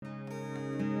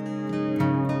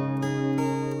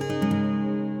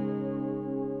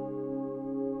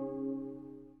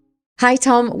Hi,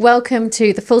 Tom. Welcome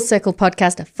to the Full Circle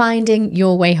podcast, Finding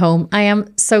Your Way Home. I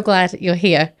am so glad you're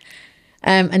here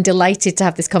and delighted to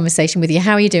have this conversation with you.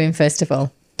 How are you doing, first of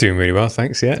all? Doing really well,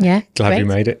 thanks. Yeah. Glad great. you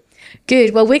made it.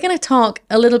 Good. Well, we're going to talk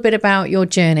a little bit about your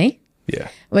journey. Yeah.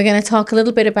 We're going to talk a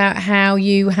little bit about how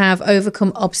you have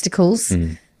overcome obstacles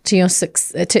to your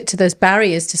to those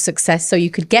barriers to success so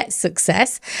you could get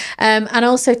success, and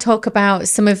also talk about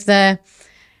some of the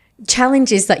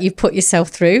challenges that you've put yourself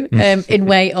through in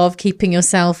way of keeping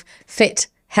yourself fit,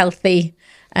 healthy,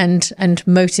 and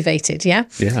motivated. Yeah.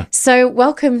 So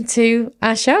welcome to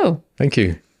our show. Thank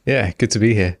you. Yeah, good to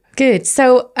be here. Good.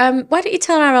 So why don't you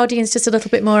tell our audience just a little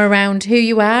bit more around who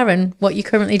you are and what you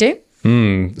currently do?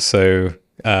 I'm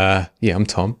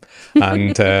Tom,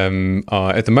 and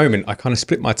at the moment I kind of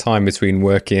split my time between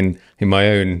working in my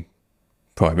own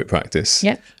private practice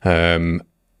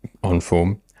on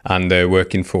form, and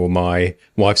working for my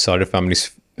wife's side of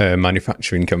family's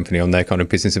manufacturing company on their kind of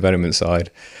business development side.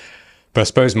 But I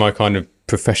suppose my kind of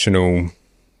professional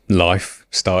life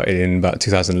started in about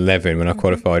 2011 when I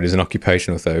qualified as an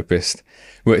occupational therapist.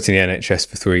 Worked in the NHS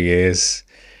for 3 years.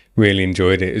 Really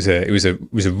enjoyed it. It was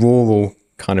a rural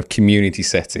kind of community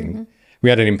setting.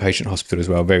 We had an inpatient hospital as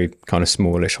well, very kind of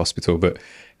smallish hospital, but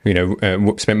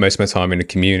spent most of my time in the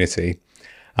community,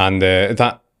 and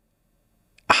that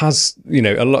has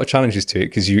a lot of challenges to it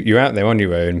because you're out there on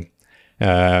your own.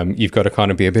 You've got to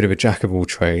kind of be a bit of a jack of all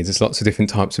trades. There's lots of different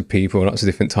types of people, lots of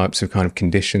different types of kind of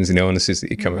conditions and illnesses that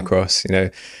you come across.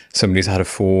 Somebody's had a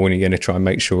fall and you're going to try and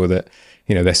make sure that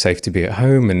they're safe to be at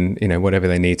home and whatever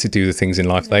they need to do the things in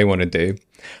life they want to do.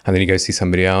 And then you go see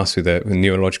somebody else with a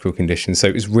neurological condition. So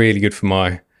it was really good for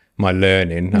my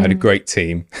learning. I had a great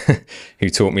team who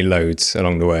taught me loads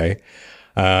along the way.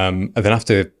 And then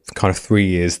after kind of 3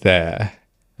 years there,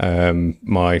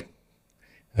 my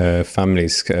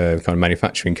family's kind of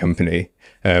manufacturing company,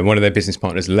 one of their business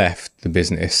partners left the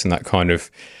business, and that kind of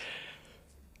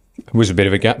was a bit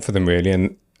of a gap for them, really.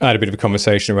 And I had a bit of a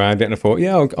conversation around it, and I thought,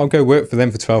 I'll go work for them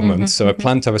for 12 months. So I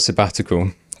planned to have a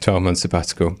 12-month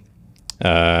sabbatical,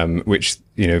 which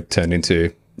turned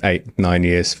into 8-9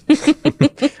 years,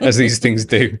 as these things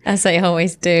do. As they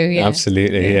always do. Yeah.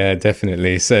 Absolutely, yeah,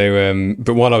 definitely. So,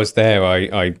 but while I was there,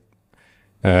 I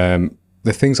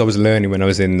the things I was learning when I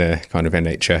was in the kind of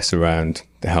NHS around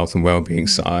the health and wellbeing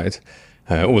side,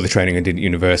 all the training I did at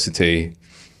university,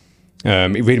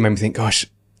 it really made me think, gosh,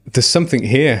 there's something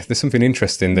here. There's something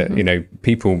interesting that,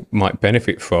 people might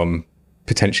benefit from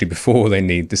potentially before they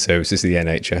need the services of the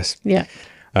NHS. Yeah.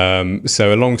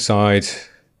 So alongside,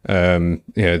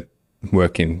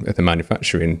 working at the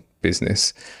manufacturing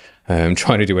business,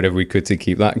 trying to do whatever we could to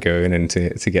keep that going and to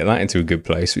get that into a good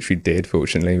place, which we did,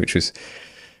 fortunately, which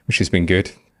has been good.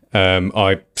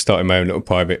 I started my own little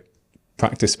private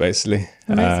practice, basically.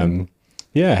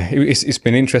 It's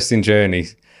been an interesting journey,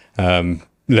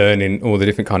 learning all the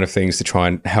different kind of things to try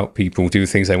and help people do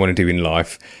things they want to do in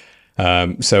life.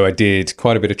 So I did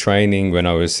quite a bit of training when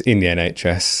I was in the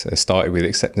NHS. I started with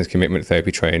acceptance commitment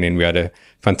therapy training. We had a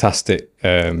fantastic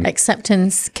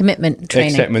acceptance commitment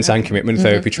training. Acceptance and commitment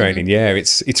therapy training. Yeah,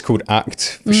 it's called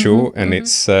ACT for short, and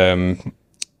it's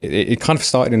it kind of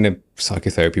started in the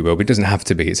psychotherapy world, but it doesn't have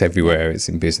to be. It's everywhere. It's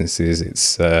in businesses.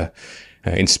 It's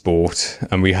in sport.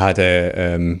 And we had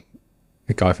a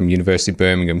guy from University of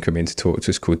Birmingham come in to talk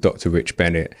to us called Dr. Rich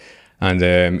Bennett. And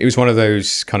it was one of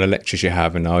those kind of lectures you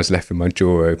have, and I was left with my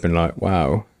jaw open like,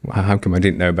 wow, how come I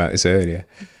didn't know about this earlier?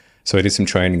 So I did some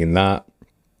training in that.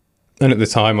 And at the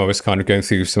time, I was kind of going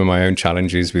through some of my own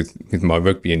challenges with my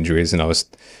rugby injuries, and I was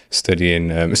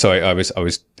studying. I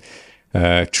was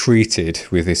treated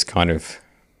with this kind of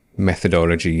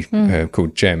methodology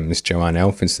called GEMS, Joanne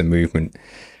Elphinstone Movement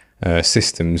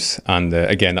Systems. And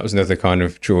again, that was another kind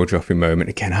of jaw-dropping moment.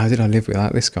 Again, how did I live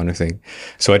without this kind of thing?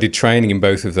 So I did training in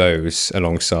both of those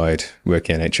alongside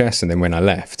working NHS. And then when I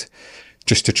left,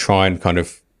 just to try and kind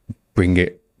of bring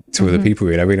it to other people,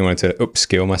 really, I really wanted to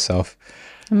upskill myself.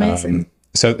 Amazing.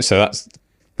 So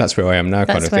that's where I am now,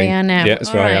 kind of thing. That's where you are now. Yeah,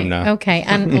 that's where I am now. Okay,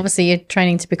 and obviously you're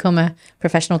training to become a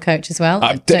professional coach as well.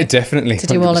 Definitely. To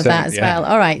do all of that as well.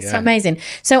 All right, so amazing.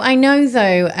 So I know,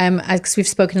 though, because we've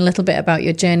spoken a little bit about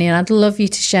your journey, and I'd love you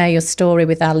to share your story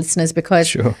with our listeners,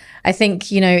 because I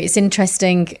think, it's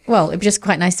interesting. Well, it'd be just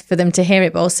quite nice for them to hear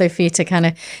it, but also for you to kind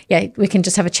of, we can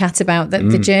just have a chat about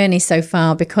the journey so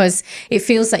far, because it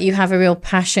feels that you have a real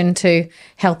passion to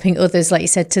helping others, like you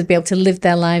said, to be able to live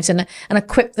their lives and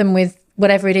equip them with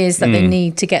whatever it is that they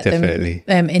need to get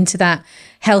them into that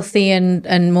healthy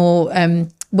and more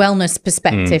wellness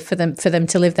perspective for them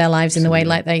to live their lives in the way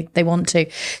like they want to.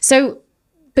 So,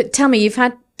 but tell me, you've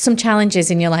had some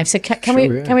challenges in your life. So can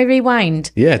we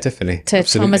rewind? Yeah, definitely. To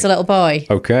Absolutely. Tom as a little boy.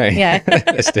 Okay. Yeah.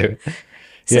 Let's do it.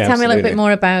 So tell me a little bit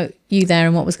more about you there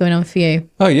and what was going on for you.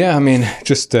 Oh yeah, I mean,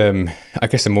 just I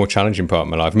guess a more challenging part of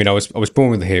my life. I mean, I was born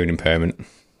with a hearing impairment.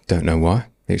 Don't know why.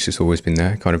 It's just always been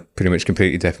there. Kind of pretty much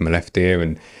completely deaf in my left ear,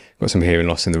 and got some hearing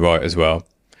loss in the right as well.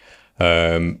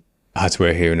 I had to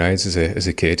wear hearing aids as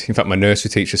a kid. In fact, my nursery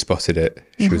teacher spotted it.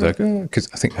 She was like, oh, because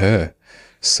I think her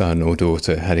son or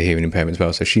daughter had a hearing impairment as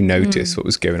well. So she noticed what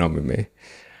was going on with me.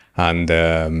 And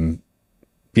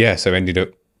so I ended up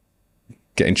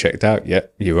getting checked out. Yeah,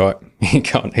 you're right. You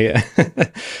can't hear.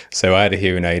 So I had a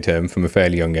hearing aid from a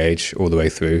fairly young age all the way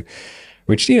through,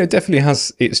 which, definitely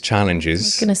has its challenges. I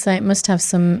was going to say, it must have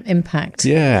some impact.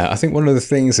 Yeah, I think one of the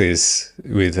things is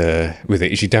with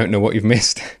it is you don't know what you've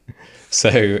missed. So,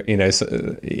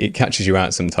 it catches you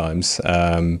out sometimes.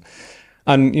 And,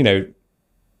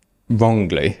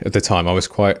 wrongly at the time, I was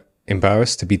quite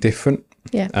embarrassed to be different.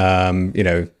 Yeah.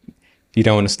 You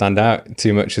don't want to stand out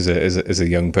too much as a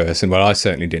young person. Well, I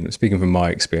certainly didn't. Speaking from my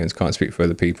experience, can't speak for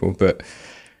other people. But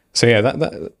so,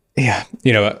 yeah,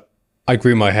 I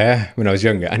grew my hair when I was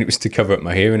younger, and it was to cover up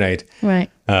my hearing aid. Right.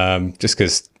 Just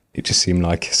because it just seemed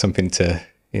like something to,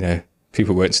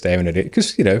 people weren't staring at it,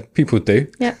 because, people do.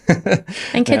 Yeah.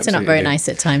 And kids are not very nice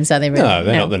at times, are they really? No,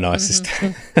 they're not the nicest.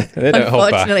 They don't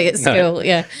hold back. Unfortunately, at school,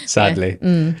 yeah. Sadly.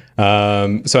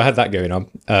 Yeah. So I had that going on.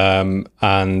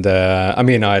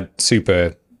 I had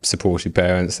super supportive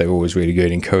parents. They were always really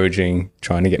good, encouraging,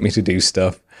 trying to get me to do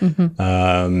stuff,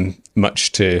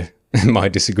 much to my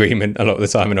disagreement a lot of the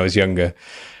time when I was younger.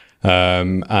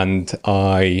 And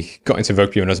I got into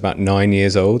rugby when I was about 9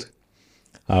 years old.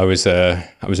 I was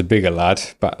a bigger lad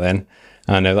back then,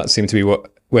 and that seemed to be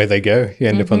where they go. You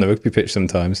end up on the rugby pitch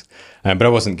sometimes, but I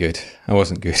wasn't good.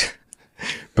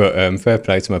 But fair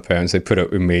play to my parents. They put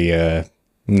up with me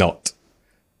not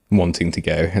wanting to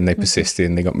go, and they persisted,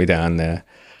 and they got me down there.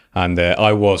 And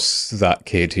I was that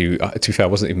kid who, to be fair, I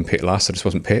wasn't even picked last. I just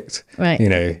wasn't picked. Right.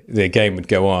 The game would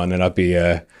go on, and I'd be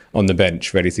on the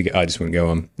bench ready to get. I just wouldn't go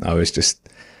on. I was just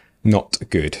not a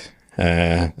good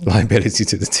liability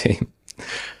to the team.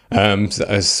 So that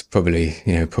was probably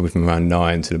from around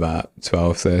 9 to about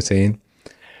 12, 13.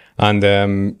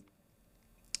 And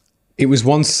it was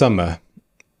one summer.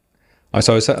 I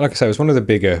was one of the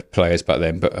bigger players back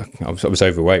then, but I was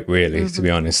overweight, really, to be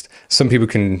honest. Some people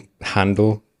can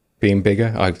handle being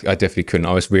bigger. I definitely couldn't.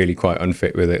 I was really quite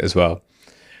unfit with it as well.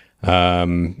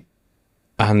 And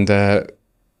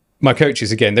my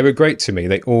coaches, again, they were great to me.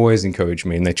 They always encouraged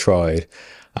me, and they tried.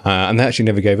 And they actually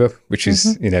never gave up, which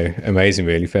is, amazing,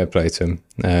 really. Fair play to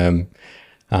them.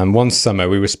 And one summer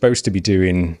we were supposed to be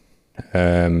doing,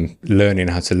 learning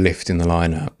how to lift in the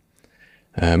line-out.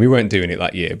 We weren't doing it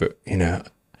that year, but,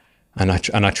 and I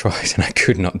tried, and I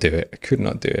could not do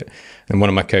it. And one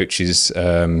of my coaches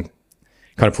kind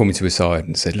of pulled me to his side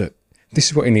and said, look, this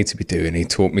is what you need to be doing. He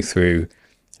taught me through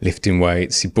lifting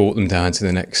weights. He brought them down to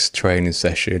the next training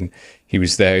session. He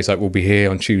was there. He's like, we'll be here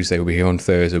on Tuesday, we'll be here on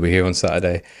Thursday, we'll be here on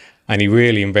Saturday. And he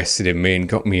really invested in me and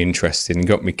got me interested and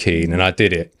got me keen. And I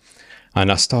did it.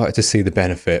 And I started to see the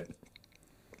benefit.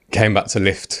 Came back to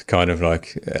lift kind of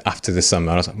like after the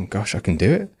summer. I was like, oh, gosh, I can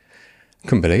do it. I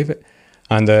couldn't believe it.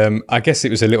 And I guess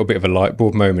it was a little bit of a light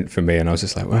bulb moment for me. And I was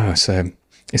just like, wow, so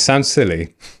it sounds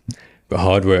silly, but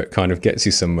hard work kind of gets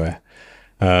you somewhere.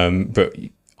 But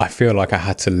I feel like I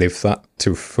had to live that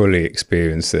to fully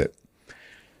experience it.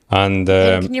 And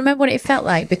can you remember what it felt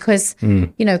like? Because,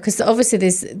 because obviously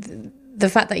there's the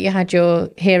fact that you had your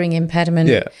hearing impediment.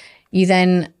 Yeah. You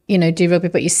then, do rugby,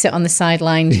 but you sit on the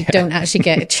sideline. You don't actually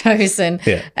get chosen,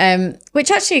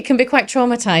 which actually can be quite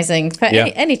traumatizing for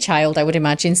any child, I would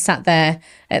imagine, sat there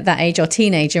at that age, or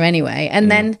teenager anyway. And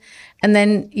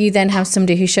then you then have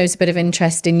somebody who shows a bit of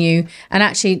interest in you, and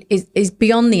actually is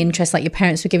beyond the interest like your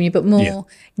parents were giving you, but more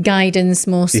guidance,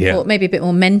 more support, maybe a bit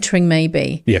more mentoring,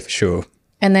 maybe. Yeah, for sure.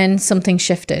 And then something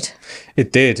shifted.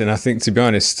 It did. And I think, to be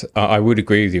honest, I would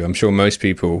agree with you. I'm sure most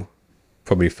people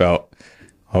probably felt,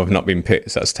 I've not been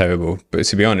picked, that's terrible. But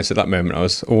to be honest, at that moment, I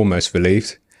was almost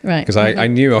relieved. Right. Because I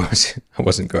knew I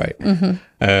wasn't great.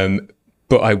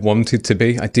 But I wanted to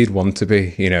be. I did want to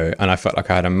be, and I felt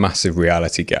like I had a massive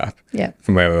reality gap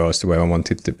from where I was to where I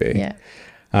wanted to be. Yeah.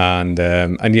 And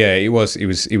yeah, it was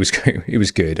great. It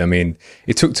was good. I mean,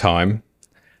 it took time.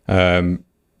 And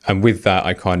with that,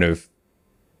 I kind of,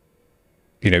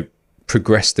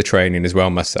 progressed the training as well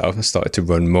myself. I started to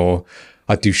run more.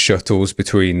 I'd do shuttles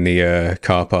between the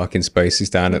car parking spaces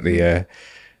down at the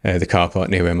car park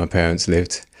near where my parents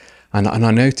lived. And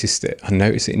I noticed it. I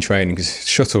noticed it in training because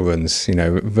shuttle runs, you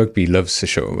know, rugby loves to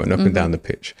shuttle run up and down the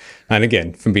pitch. And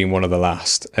again, from being one of the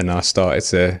last, and I started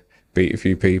to beat a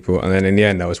few people. And then in the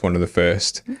end, I was one of the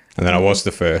first. And then I was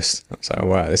the first. I was like, oh,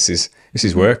 wow, this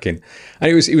is working.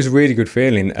 And it was a really good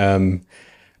feeling.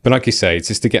 But like you say, it's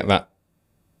just to get that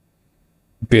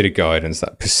bit of guidance,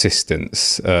 that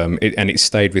persistence, and it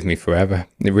stayed with me forever.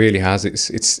 It really has.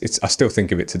 It's. I still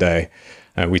think of it today.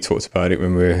 We talked about it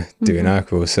when we were doing our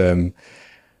course, and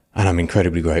I'm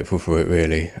incredibly grateful for it.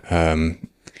 Really.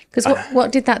 Because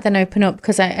what did that then open up?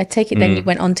 Because I take it then you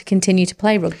went on to continue to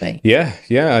play rugby. Yeah,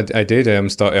 I did. I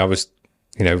was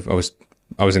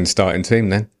in the starting team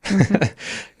then.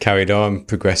 Carried on,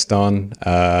 progressed on.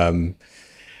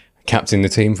 Captain the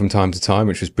team from time to time,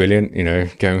 which was brilliant. You know,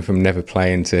 going from never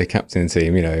playing to captain the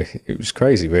team, you know, it was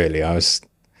crazy, really.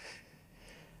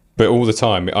 But all the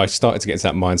time, I started to get into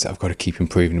that mindset. I've got to keep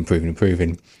improving.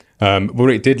 What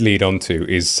it did lead on to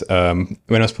is when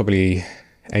I was probably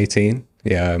 18.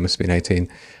 Yeah, I must have been 18.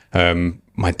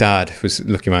 My dad was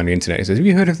looking around the internet. He says, "Have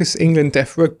you heard of this England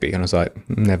Deaf Rugby?" And I was like,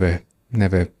 "Never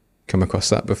come across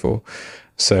that before."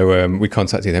 So we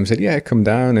contacted them. Said, "Yeah, come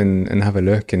down and have a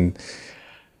look." And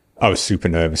I was super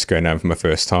nervous going down for my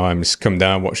first time. Just come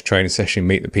down, watch a training session,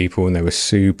 meet the people, and they were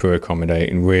super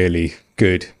accommodating, really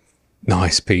good,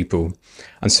 nice people,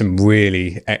 and some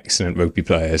really excellent rugby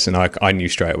players. And I knew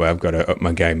straight away I've got to up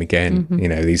my game again. You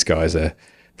know, these guys are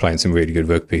playing some really good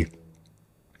rugby.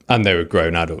 And they were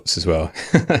grown adults as well.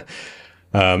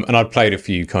 And I'd played a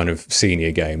few kind of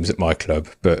senior games at my club.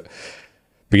 But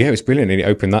yeah, it was brilliant. And it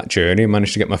opened that journey. I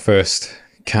managed to get my first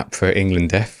cap for England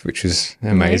Deaf, which was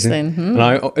amazing. And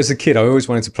as a kid, I always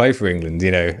wanted to play for England.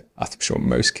 You know, I'm sure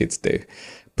most kids do.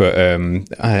 But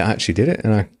I actually did it.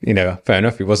 And fair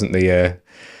enough, it wasn't the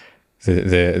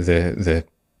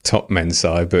top men's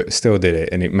side, but still did it.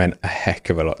 And it meant a heck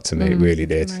of a lot to me. It really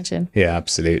did. Imagine. Yeah,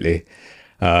 absolutely.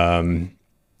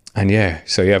 And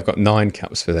so I've got 9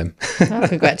 caps for them. Oh,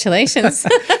 congratulations.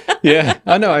 Yeah,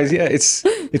 I know.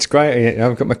 It's great.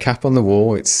 I've got my cap on the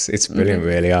wall. It's brilliant,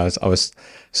 really. I was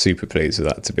super pleased with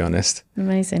that, to be honest.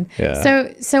 Amazing.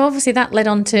 Yeah. So obviously that led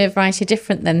on to a variety of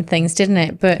different things, didn't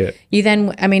it? But you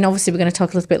then, I mean, obviously we're going to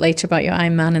talk a little bit later about your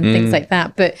Ironman and things like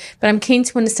that. But I'm keen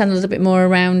to understand a little bit more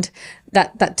around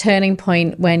that turning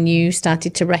point when you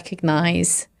started to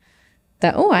recognise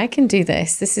that, oh, I can do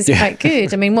this. This is quite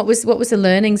good. I mean, what was the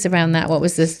learnings around that? What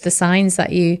was the signs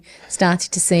that you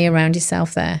started to see around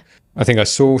yourself there? I think I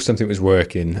saw something was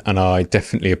working, and I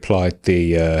definitely applied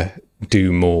the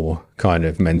do more kind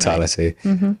of mentality.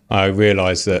 Right. I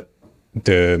realised that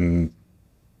the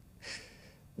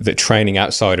training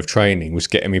outside of training was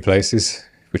getting me places,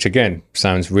 which again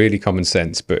sounds really common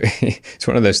sense, but it's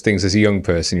one of those things as a young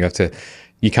person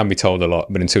you can be told a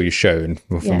lot, but until you're shown,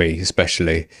 well, for me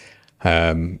especially,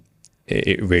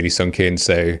 it really sunk in.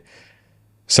 So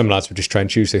some lads would just train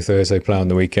Tuesday, Thursday, play on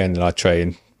the weekend, and I'd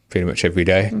train pretty much every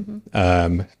day.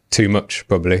 Too much,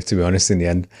 probably, to be honest, in the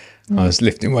end. I was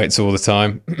lifting weights all the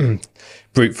time,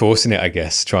 brute forcing it, I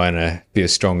guess, trying to be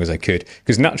as strong as I could.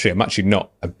 Because naturally, I'm actually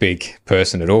not a big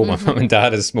person at all. My mum and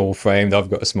dad are small framed. I've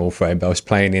got a small frame, but I was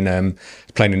playing in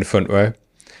the front row.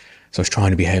 So I was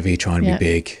trying to be heavy, trying to be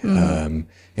big.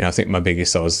 I think my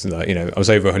biggest, I was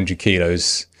over 100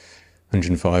 kilos,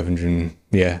 105,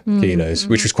 kilos,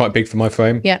 which was quite big for my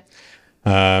frame. Yeah.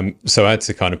 So I had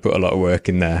to kind of put a lot of work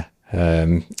in there.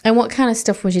 And what kind of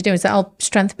stuff was you doing? Was that all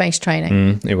strength-based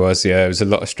training? It was, yeah. It was a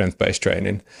lot of strength-based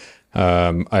training.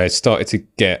 I had started to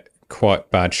get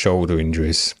quite bad shoulder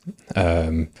injuries.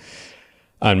 And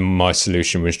my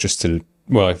solution was just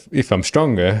if I'm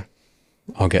stronger,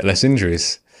 I'll get less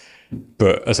injuries.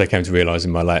 But as I came to realise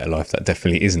in my later life, that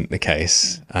definitely isn't the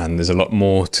case. And there's a lot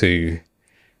more to,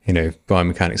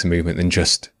 biomechanics and movement than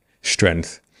just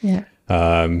strength. Yeah.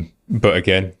 But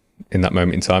again, in that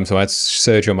moment in time, so I had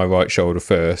surgery on my right shoulder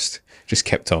first, just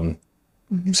kept on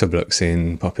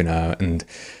subluxing, popping out, and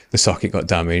the socket got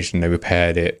damaged and they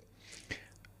repaired it.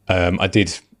 I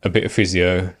did a bit of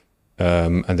physio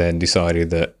and then decided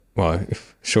that,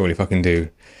 if I can do,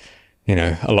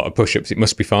 a lot of push-ups, it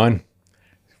must be fine.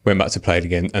 Went back to play it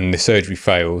again, and the surgery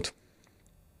failed,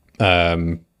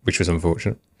 which was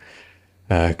unfortunate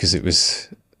because it was...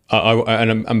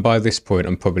 And by this point,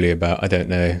 I'm probably about,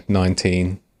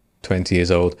 19, 20 years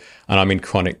old, and I'm in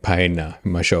chronic pain now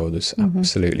in my shoulders,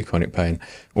 absolutely chronic pain.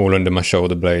 All under my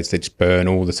shoulder blades, they just burn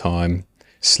all the time.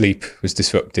 Sleep was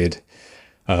disrupted.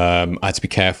 I had to be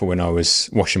careful when I was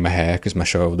washing my hair because my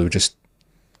shoulder would just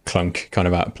clunk kind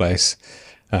of out of place.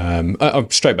 I'm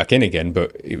straight back in again,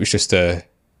 but it was just an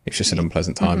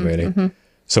unpleasant time, really.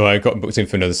 So I got booked in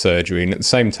for another surgery, and at the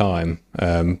same time,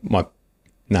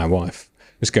 now wife,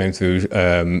 was going through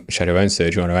she had her own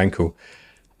surgery on her ankle,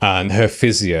 and her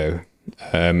physio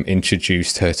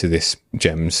introduced her to this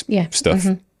GEMS stuff.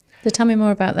 So tell me more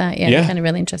about that. I'm kind of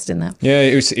really interested in that. Yeah,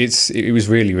 it was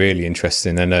really, really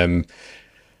interesting. And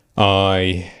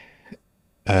I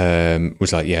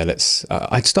was like,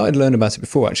 I'd started learning about it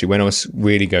before, actually, when I was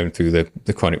really going through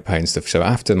the chronic pain stuff. So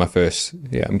after my first,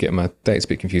 I'm getting my dates a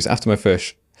bit confused. After my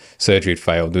first surgery had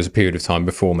failed, there was a period of time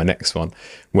before my next one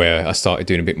where I started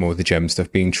doing a bit more of the GEMS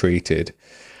stuff, being treated.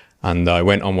 And I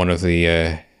went on one of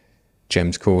the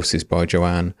GEMS courses by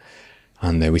Joanne,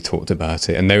 and we talked about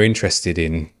it. And they're interested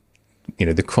in,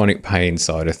 the chronic pain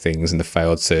side of things and the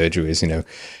failed surgeries.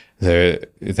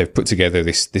 They've put together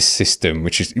this system,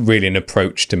 which is really an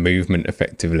approach to movement,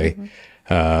 effectively,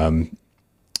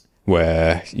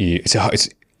 where it's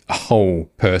a whole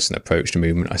person approach to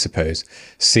movement, I suppose.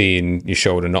 Seeing your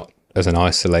shoulder not as an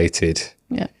isolated,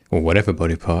 or whatever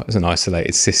body part, as an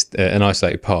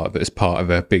isolated part, but as part of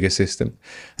a bigger system,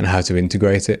 and how to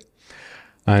integrate it.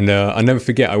 And I'll never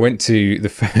forget, I went to the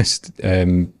first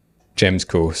GEMS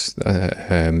course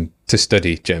to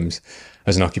study GEMS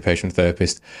as an occupational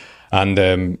therapist. And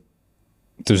there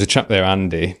was a chap there,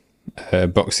 Andy, a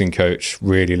boxing coach,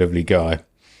 really lovely guy.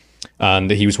 And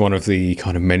he was one of the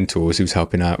kind of mentors who was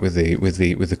helping out with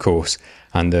the course.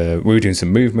 And we were doing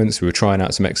some movements, we were trying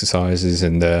out some exercises,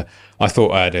 and I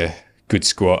thought I had a good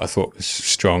squat. I thought it was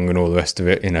strong and all the rest of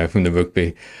it, from the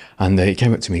rugby. And he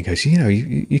came up to me and goes,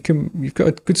 you've got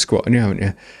a good squat, haven't you?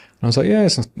 And I was like, yeah,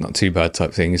 it's not too bad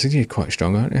type thing. He said, you're quite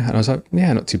strong, aren't you? And I was like,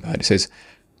 yeah, not too bad. He says,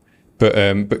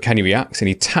 but can you react? And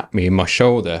he tapped me in my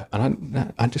shoulder,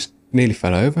 and I just nearly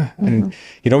fell over. And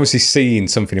he'd obviously seen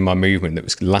something in my movement that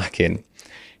was lacking.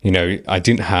 I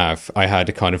had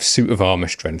a kind of suit of armor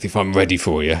strength. If I'm ready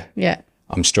for you,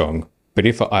 I'm strong. But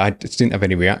if I just didn't have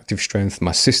any reactive strength,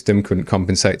 my system couldn't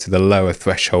compensate to the lower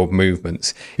threshold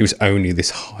movements. It was only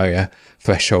this higher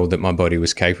threshold that my body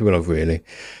was capable of, really.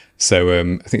 So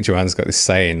I think Joanne's got this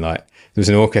saying, like, there was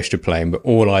an orchestra playing, but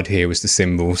all I'd hear was the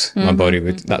cymbals. My body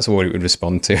that's all it would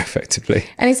respond to, effectively.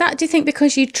 And is that, do you think,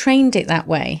 because you trained it that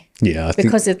way? Yeah. I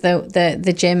because of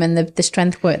the gym and the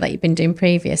strength work that you've been doing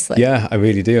previously? Yeah, I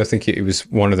really do. I think it was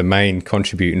one of the main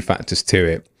contributing factors to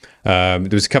it. There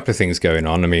was a couple of things going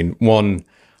on. I mean, one,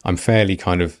 I'm fairly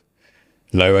kind of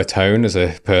lower tone as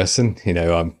a person.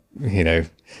 You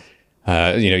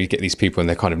get these people and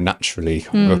they're kind of naturally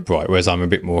upright, whereas I'm a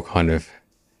bit more kind of,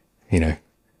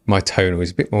 my tone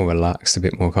was a bit more relaxed, a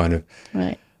bit more kind of,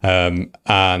 right. And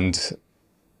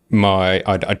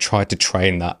I tried to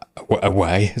train that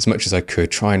away as much as I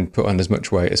could, try and put on as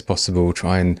much weight as possible,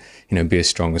 try and, be as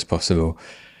strong as possible.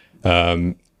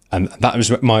 And that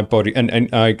was my body. And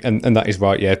that is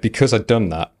right. Yeah. Because I'd done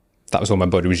that, that was all my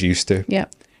body was used to. Yeah.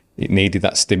 It needed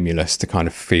that stimulus to kind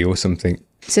of feel something.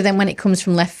 So then when it comes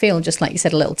from left field, just like you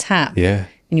said, a little tap. Yeah.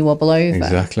 And you wobble over.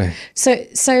 Exactly. So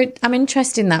I'm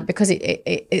interested in that because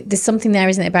it there's something there,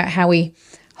 isn't it, about how we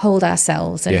hold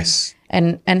ourselves and, yes.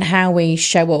 and how we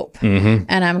show up. Mm-hmm.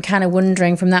 And I'm kind of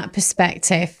wondering from that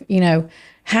perspective,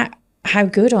 how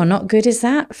good or not good is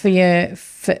that for your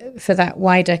for that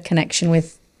wider connection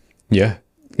with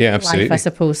absolutely life, I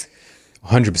suppose.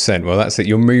 100%. Well, that's it.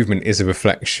 Your movement is a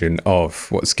reflection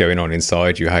of what's going on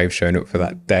inside you, how you've shown up for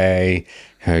that day,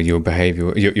 your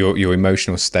behavior, your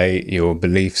emotional state, your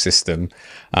belief system.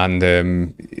 And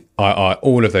I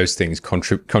all of those things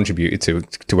contributed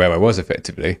to where I was,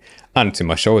 effectively, and to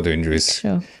my shoulder injuries.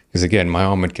 Sure. Because again, my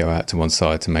arm would go out to one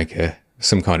side to make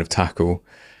some kind of tackle.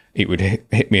 It would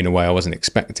hit me in a way I wasn't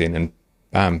expecting, and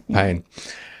bam, pain.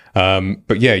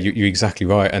 But yeah, you're exactly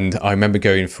right. And I remember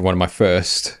going for one of my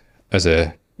first as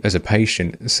a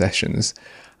patient sessions,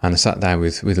 and I sat down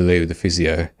with Lou, the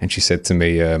physio, and she said to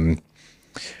me,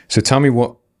 so tell me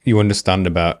what you understand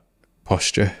about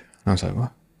posture. And I was like,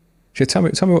 what? She said,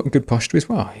 tell me what good posture is.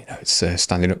 Well, it's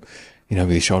standing up,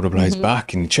 with your shoulder blades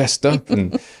back and your chest up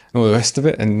and all the rest of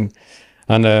it. And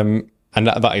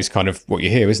that is kind of what you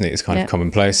hear, isn't it? It's kind of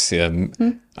commonplace. And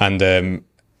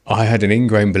I had an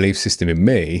ingrained belief system in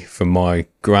me from my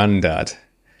granddad,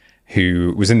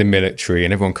 who was in the military,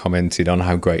 and everyone commented on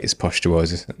how great his posture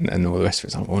was and all the rest of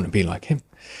it. So I want to be like him.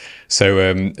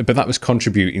 So, but that was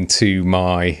contributing to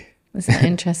my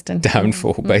interesting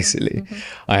downfall, basically.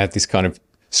 I had this kind of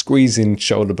squeezing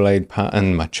shoulder blade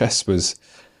pattern. My chest was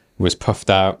puffed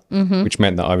out, which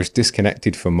meant that I was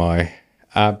disconnected from my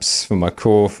abs, from my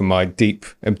core, from my deep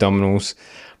abdominals.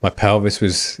 My pelvis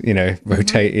was,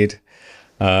 rotated.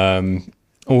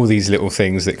 All these little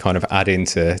things that kind of add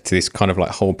into this kind of like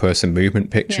whole person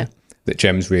movement picture that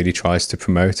GEMS really tries to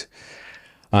promote.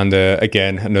 And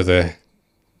again, another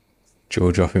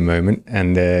jaw-dropping moment,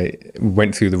 and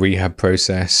went through the rehab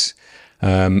process.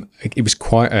 It was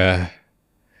quite a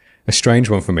strange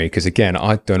one for me because, again,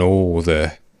 I'd done all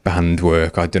the band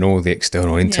work, I'd done all the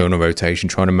external, internal rotation,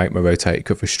 trying to make my rotator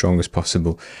cuff as strong as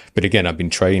possible. But again, I've been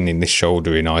training this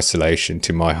shoulder in isolation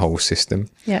to my whole system.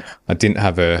 Yeah, I didn't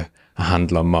have a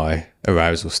handle on my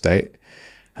arousal state,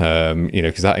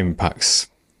 because that impacts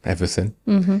everything.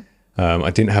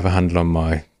 I didn't have a handle on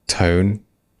my tone.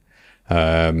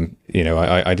 I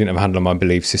didn't have a handle on my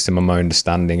belief system, on my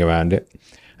understanding around it.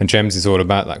 And GEMS is all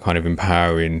about that kind of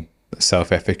empowering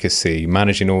self-efficacy,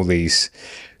 managing all these,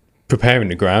 preparing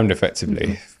the ground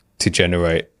effectively to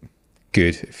generate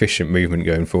good, efficient movement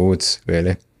going forwards,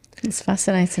 really. It's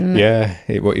fascinating, isn't it? Yeah,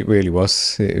 it really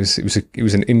was. It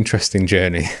was an interesting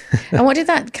journey. And what did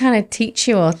that kind of teach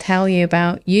you or tell you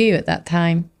about you at that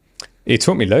time? It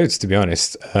taught me loads, to be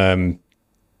honest. Again,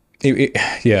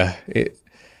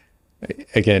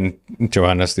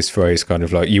 Joanne has this phrase kind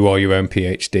of like, you are your own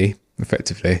PhD,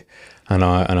 effectively. And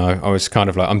I was kind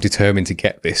of like, I'm determined to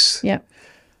get this. Yeah.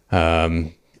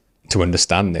 To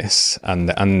understand this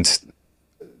and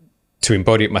to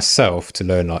embody it myself, to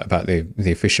learn like about the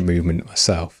efficient movement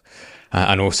myself.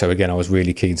 And also, again, I was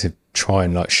really keen to try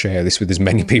and like share this with as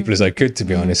many people as I could, to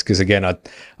be honest, because again,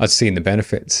 I'd seen the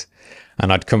benefits,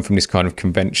 and I'd come from this kind of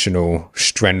conventional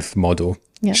strength model.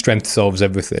 Yeah. Strength solves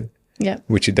everything. Yeah.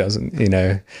 Which it doesn't.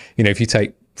 If you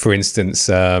take, for instance,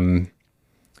 like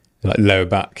lower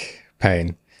back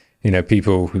pain,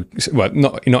 people who, well,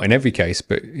 not in every case,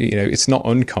 but it's not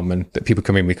uncommon that people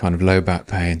come in with kind of low back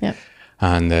pain. Yeah.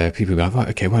 And people go, right,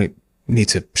 okay, well, you need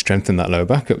to strengthen that lower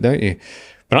back up, don't you?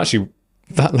 But actually,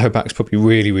 that low back's probably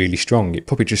really, really strong. It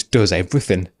probably just does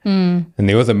everything, and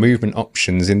the other movement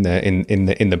options in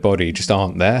the body just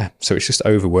aren't there. So it's just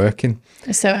overworking.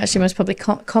 So actually, most probably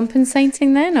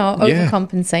compensating then, or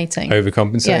overcompensating.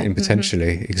 Overcompensating,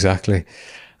 potentially, exactly.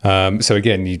 So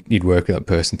again, you'd work with that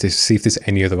person to see if there's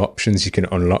any other options you can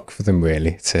unlock for them,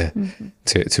 really, to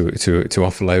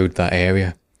offload that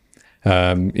area.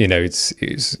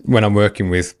 It's when I'm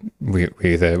working with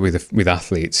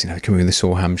athletes, coming with a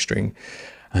sore hamstring,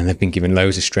 and they've been given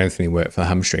loads of strengthening work for the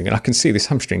hamstring, and I can see this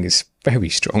hamstring is very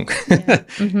strong. Yeah.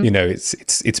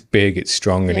 It's big, it's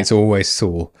strong, and it's always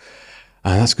sore,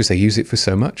 and that's because they use it for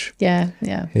so much. Yeah.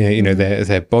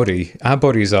 Their body, our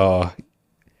bodies are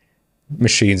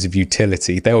machines of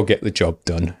utility. They'll get the job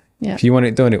done. Yeah. If you want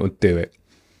it done, it will do it,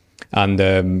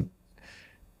 and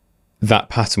that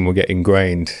pattern will get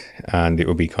ingrained, and it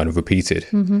will be kind of repeated.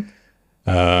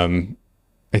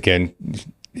 Again,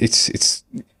 it's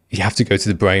you have to go to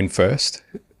the brain first.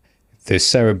 The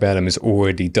cerebellum has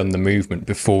already done the movement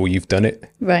before you've done it.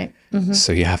 Right.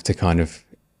 So you have to kind of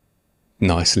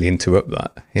nicely interrupt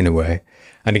that in a way.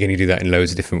 And again, you do that in loads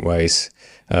of different ways,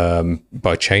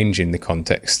 by changing the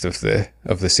context of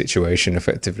the situation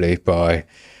effectively, by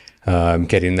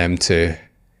getting them to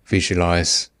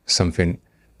visualize something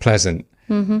pleasant,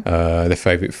 their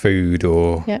favorite food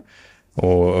or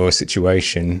a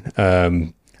situation.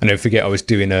 And don't forget, I was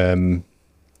doing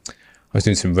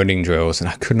some running drills, and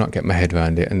I could not get my head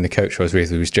around it. And the coach I was with,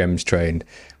 who was GEMS trained,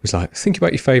 was like, think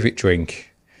about your favorite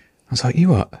drink. I was like, you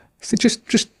what? He said,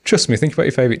 just trust me, think about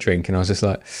your favorite drink. And I was just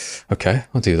like, okay,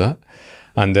 I'll do that.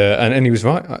 And he was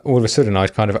right. All of a sudden, I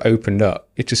kind of opened up.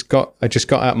 I just got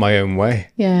out my own way.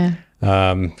 Yeah.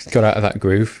 Got out of that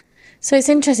groove. So it's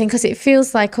interesting because it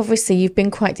feels like obviously you've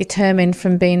been quite determined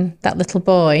from being that little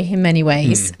boy in many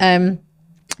ways, then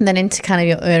into kind of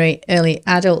your early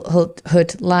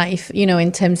adulthood life,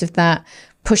 in terms of that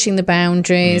pushing the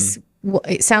boundaries.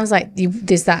 It sounds like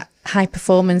there's that high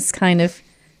performance kind of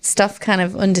stuff kind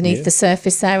of underneath the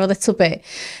surface there a little bit.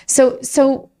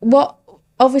 So what?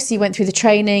 Obviously, you went through the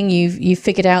training. You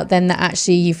figured out then that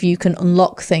actually, if you can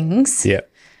unlock things,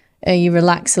 you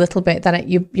relax a little bit, that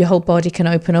your whole body can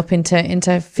open up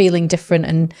into feeling different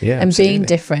and being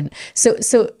different. So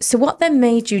what then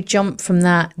made you jump from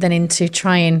that then into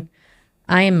trying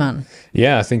Ironman?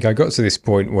 Yeah, I think I got to this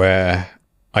point where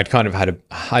I'd kind of had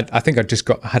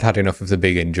enough of the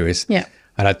big injuries. Yeah,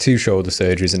 I'd had 2 shoulder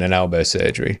surgeries and an elbow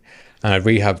surgery, and I'd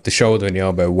rehabbed the shoulder and the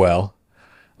elbow well.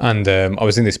 And I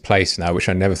was in this place now, which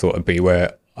I never thought I'd be,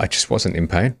 where I just wasn't in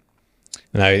pain.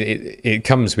 Now, it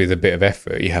comes with a bit of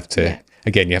effort. You have to,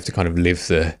 you have to kind of live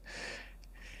the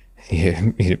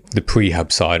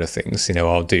prehab side of things.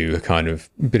 I'll do a kind of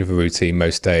bit of a routine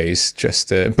most days,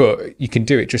 but you can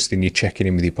do it just in you checking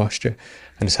in with your posture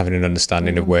and just having an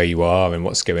understanding of where you are and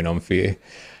what's going on for you.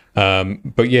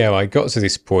 But yeah, I got to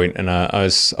this point, and I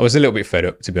was a little bit fed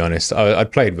up, to be honest.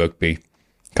 I'd played rugby,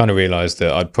 kind of realised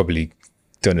that I'd probably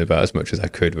done about as much as I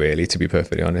could, really, to be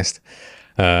perfectly honest.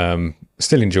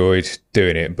 Still enjoyed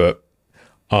doing it, but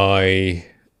I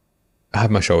had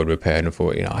my shoulder repaired and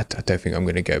thought, I don't think I'm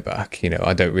going to go back.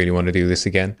 I don't really want to do this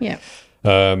again. Yeah.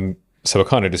 So I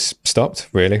kind of just stopped,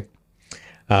 really.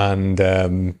 And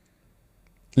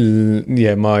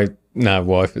my now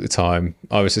wife at the time,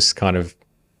 I just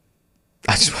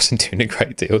wasn't doing a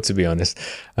great deal, to be honest.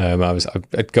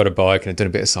 I'd got a bike and I'd done a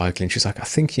bit of cycling. She's like, I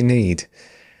think you need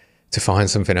to find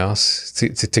something else to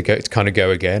kind of go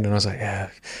again. And I was like, yeah.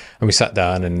 And we sat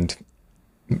down and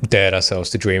dared ourselves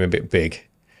to dream a bit big.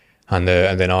 And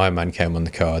then Ironman came on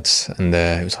the cards, and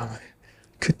it was like, I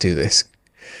could do this.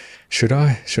 Should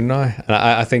I? Shouldn't I? And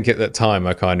I think at that time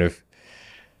I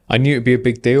knew it'd be a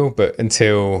big deal, but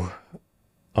until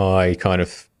I kind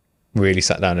of really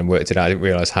sat down and worked it out, I didn't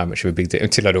realize how much of a big deal,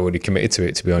 until I'd already committed to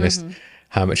it, to be honest,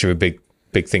 how much of a big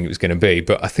thing it was going to be.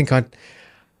 But I think I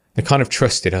kind of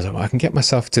trusted. I was like, well, I can get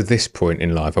myself to this point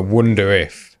in life. I wonder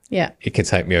if it can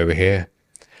take me over here.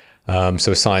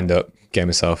 So I signed up, gave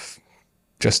myself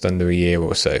just under a year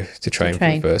or so to train for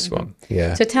the first one.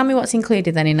 Yeah. So tell me what's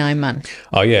included then in Ironman.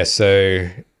 Oh yeah. So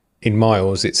in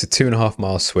miles, it's a 2.5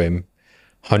 mile swim,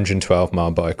 112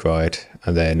 mile bike ride,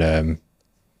 and then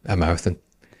a marathon.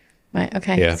 Right.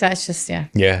 Okay. Yeah. So that's just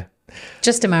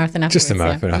just a marathon afterwards. Just a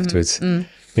marathon afterwards.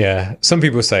 Yeah. Some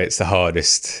people say it's the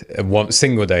hardest one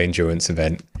single day endurance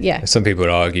event. Yeah. Some people would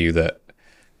argue that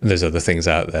there's other things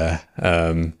out there.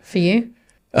 For you?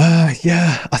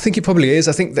 Yeah, I think it probably is.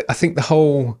 I think the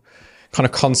whole kind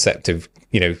of concept of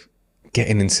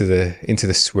getting into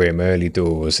the swim early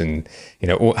doors and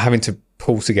having to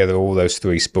pull together all those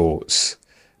three sports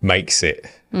makes it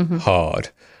hard.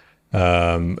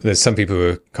 There's some people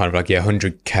who are kind of like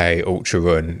 100k ultra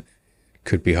run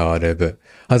could be harder, but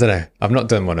I don't know. I've not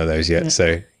done one of those yet,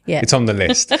 so it's on the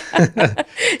list.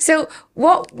 So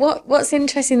what's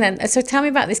interesting then? So tell me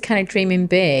about this kind of dreaming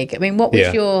big. I mean, what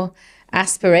was your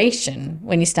aspiration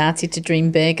when you started to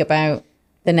dream big about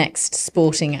the next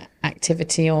sporting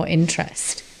activity or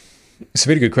interest? It's a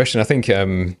really good question. I think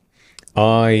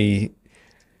I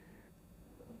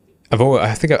have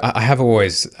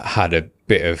always had a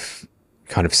bit of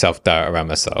kind of self-doubt around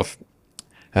myself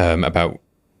about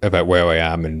where I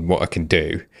am and what I can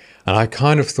do. And I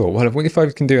kind of thought, well, if I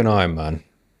can do an Ironman,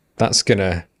 that's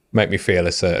gonna make me feel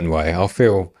a certain way. I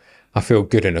feel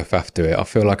good enough after it. I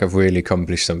feel like I've really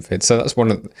accomplished something. So that's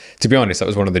to be honest, that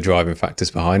was one of the driving factors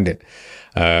behind it.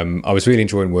 I was really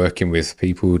enjoying working with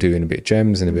people doing a bit of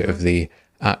GEMS and a bit of the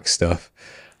ACT stuff.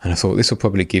 And I thought this will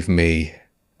probably give me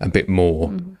a bit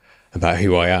more about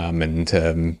who I am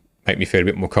and make me feel a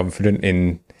bit more confident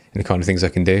in the kind of things I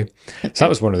can do. So that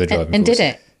was one of the driving forces. And did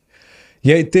it?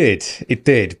 Yeah, it did. It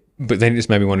did. But then it just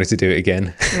made me want to do it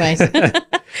again. Right.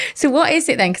 So what is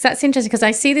it then? Because that's interesting, because I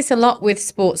see this a lot with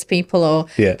sports people or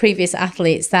previous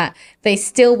athletes, that they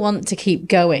still want to keep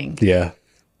going. Yeah.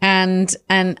 And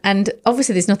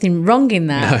obviously there's nothing wrong in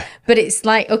that, no. But it's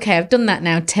like, okay, I've done that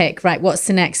now, tick, right, what's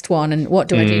the next one and what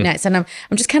do I do next? And I'm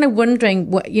just kind of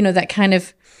wondering what, that kind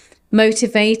of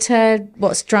motivator,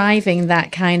 what's driving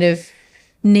that kind of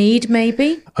need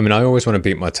maybe? I mean, I always want to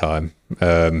beat my time.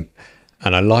 And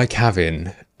I like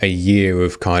having a year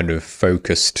of kind of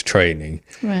focused training.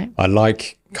 Right. I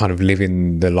like kind of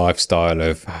living the lifestyle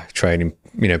of training,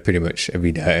 pretty much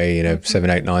every day, 7,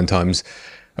 8, 9 times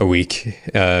a week.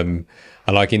 I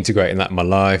like integrating that in my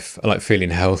life. I like feeling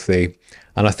healthy.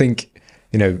 And I think,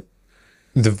 the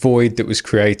void that was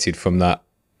created from that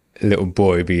little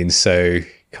boy being so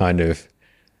kind of,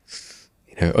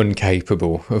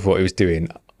 incapable of what he was doing,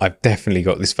 I've definitely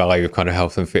got this value of kind of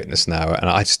health and fitness now, and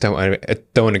I just don't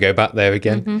want to go back there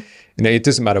again. Mm-hmm. It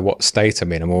doesn't matter what state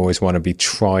I'm in. I always want to be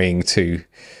trying to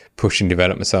push and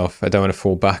develop myself. I don't want to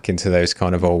fall back into those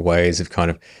kind of old ways of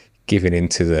kind of giving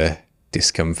into the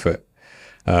discomfort.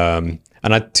 And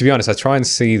to be honest, I try and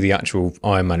see the actual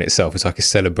Ironman itself as like a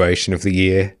celebration of the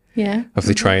year, of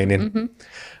the training.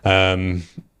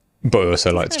 But I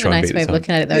also like to try and beat the time. Nice way of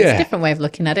looking at it, though. It's a different way of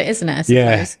looking at it, isn't it? I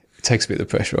suppose. It takes a bit of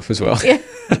the pressure off as well. Yeah,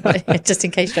 just in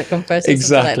case you don't come first.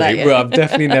 Exactly. Like that, Well, I've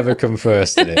definitely never come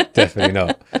first in it. Definitely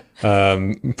not.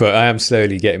 But I am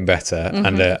slowly getting better,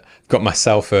 and I've got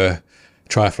myself a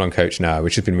triathlon coach now,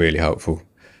 which has been really helpful.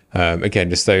 Again,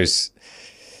 just those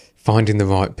finding the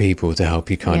right people to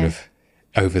help you kind of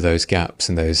over those gaps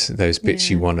and those bits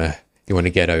you want to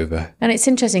get over. And it's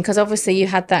interesting because obviously you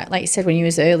had that, like you said, when you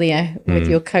was earlier with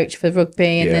your coach for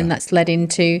rugby, and then that's led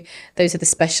into those are the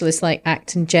specialists like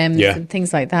ACT and GEMS and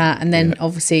things like that. And then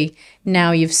obviously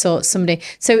now you've sought somebody.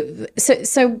 So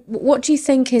what do you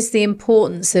think is the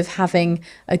importance of having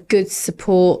a good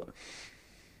support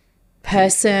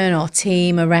person or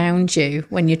team around you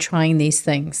when you're trying these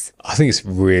things? I think it's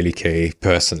really key,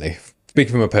 personally.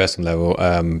 Speaking from a personal level,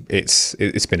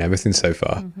 it's been everything so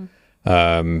far.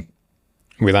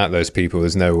 Without those people,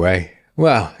 there's no way.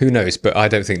 Well, who knows? But I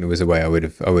don't think there was a way I would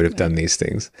have done these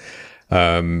things.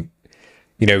 Like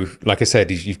I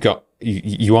said,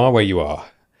 you are where you are,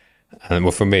 and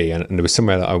well, for me, and there was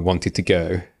somewhere that I wanted to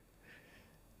go.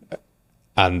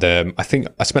 And I think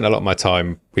I spent a lot of my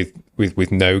time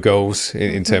with no goals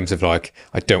in terms of like,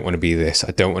 I don't want to be this,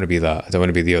 I don't want to be that, I don't want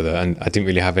to be the other. And I didn't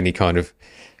really have any kind of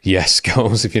yes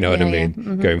goals, if you know what I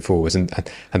mean, going forwards. And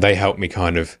they helped me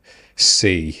kind of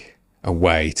see a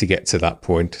way to get to that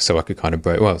point, so I could kind of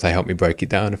they helped me break it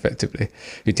down effectively.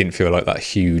 It didn't feel like that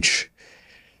huge,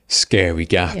 scary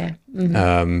gap.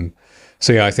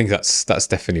 So yeah, I think that's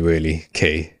definitely really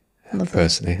key. Lovely.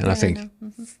 Personally. And I think.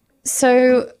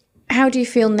 So how do you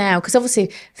feel now? Because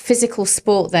obviously physical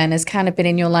sport then has kind of been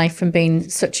in your life from being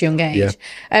such a young age.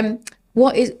 Yeah.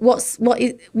 What's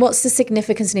the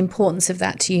significance and importance of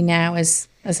that to you now as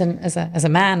a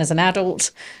man, as an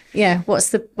adult? Yeah,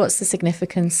 what's the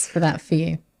significance for that for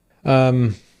you?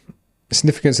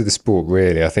 Significance of the sport,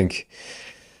 really, I think,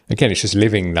 again, it's just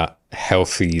living that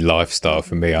healthy lifestyle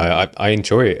for me. I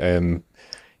enjoy it.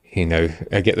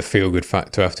 I get the feel good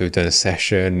factor after we've done a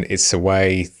session. It's a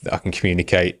way that I can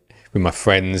communicate with my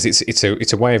friends. It's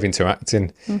a way of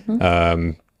interacting.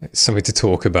 It's something to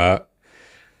talk about.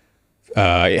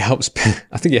 It helps.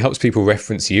 I think it helps people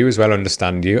reference you as well,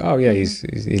 understand you. Oh yeah,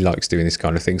 he likes doing this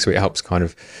kind of thing. So it helps kind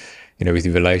of, with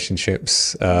your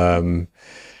relationships. It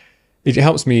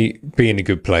helps me be in a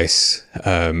good place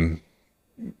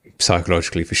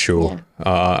psychologically, for sure.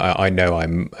 Yeah. I know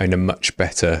I'm in a much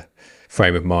better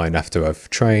frame of mind after I've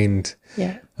trained.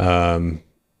 Yeah.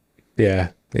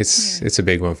 It's a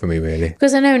big one for me, really.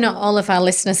 Because I know not all of our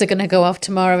listeners are going to go off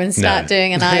tomorrow and start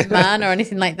doing an Ironman or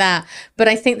anything like that. But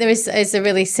I think there is a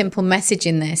really simple message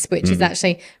in this, which is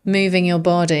actually moving your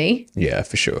body. Yeah,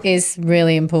 for sure. Is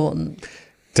really important.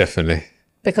 Definitely.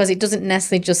 Because it doesn't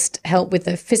necessarily just help with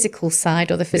the physical side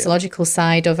or the physiological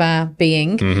side of our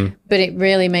being, but it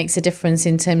really makes a difference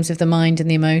in terms of the mind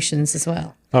and the emotions as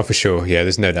well. Oh, for sure. Yeah,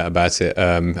 there's no doubt about it.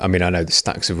 I know there's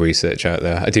stacks of research out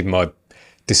there. I did my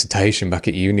dissertation back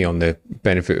at uni on the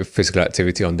benefit of physical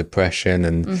activity on depression,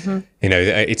 and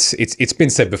it's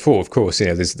been said before, of course,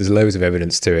 there's loads of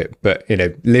evidence to it, but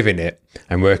living it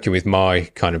and working with my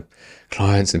kind of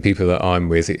clients and people that I'm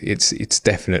with, it's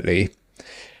definitely,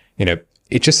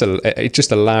 it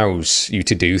just allows you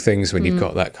to do things when you've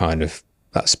got that kind of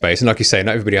that space. And like you say,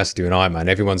 not everybody has to do an Ironman.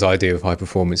 Everyone's idea of high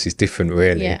performance is different,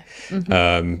 really.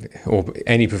 Or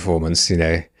any performance,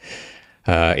 in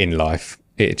life.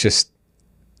 It just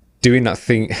doing the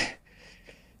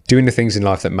things in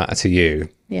life that matter to you.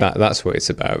 That's what it's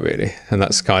about, really. And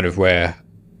that's kind of what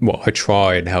I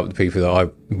try and help the people that I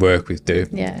work with do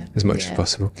as much as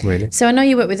possible, really. So I know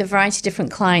you work with a variety of different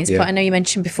clients, but I know you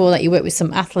mentioned before that you work with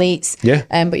some athletes,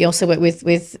 but you also work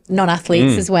with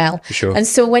non-athletes as well. For sure. And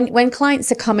so when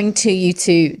clients are coming to you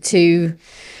to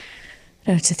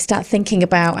start thinking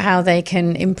about how they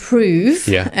can improve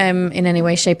in any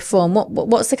way, shape or form,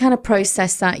 what's the kind of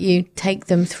process that you take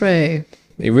them through?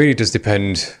 It really does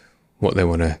depend what they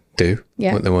want to do,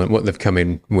 what they've come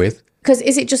in with. Because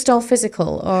is it just all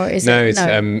physical, or is no?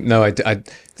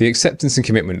 The acceptance and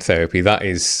commitment therapy, that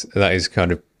is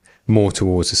kind of more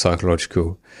towards the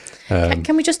psychological.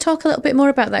 Can we just talk a little bit more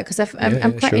about that? Because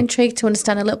I'm quite intrigued to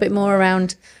understand a little bit more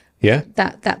around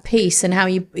that piece and how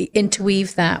you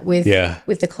interweave that with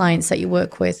the clients that you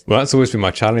work with. Well, that's always been my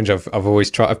challenge. I've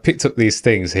always I've picked up these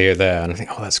things here, there, and I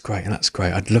think, oh, that's great.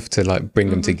 I'd love to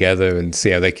bring them together and see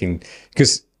how they can,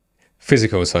 because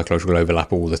physical and psychological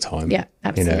overlap all the time. Yeah,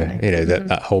 absolutely.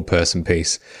 That whole person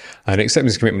piece. And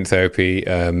acceptance and commitment therapy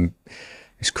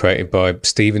is created by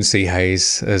Stephen C.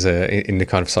 Hayes in the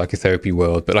kind of psychotherapy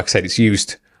world. But like I said, it's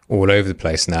used all over the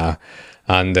place now.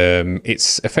 And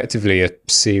it's effectively a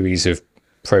series of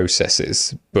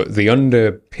processes. But the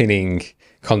underpinning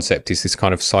concept is this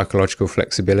kind of psychological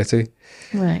flexibility.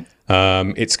 Right.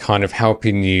 It's kind of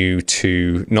helping you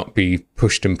to not be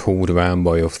pushed and pulled around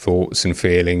by your thoughts and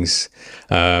feelings.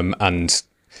 And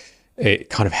it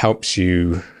kind of helps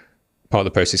you, part of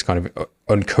the process, kind of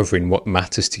uncovering what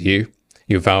matters to you,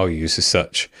 your values as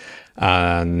such,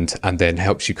 and then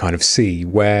helps you kind of see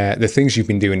where the things you've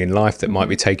been doing in life that might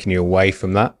be taking you away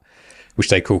from that, which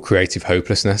they call creative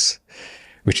hopelessness,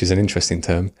 which is an interesting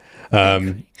term.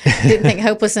 Didn't think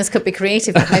hopelessness could be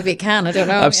creative, but maybe it can. I don't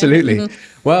know. Absolutely. Yeah.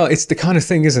 Well, it's the kind of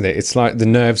thing, isn't it? It's like the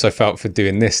nerves I felt for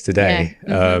doing this today.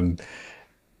 Yeah.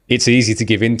 It's easy to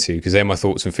give into because they're my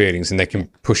thoughts and feelings, and they can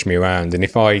push me around. And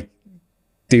if I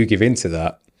do give into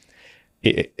that,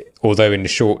 although in the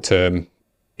short term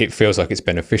it feels like it's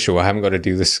beneficial, I haven't got to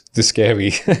do the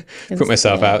scary put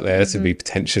myself out there to be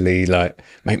potentially like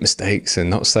make mistakes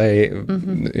and not say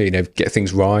it, get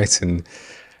things right, and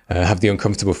have the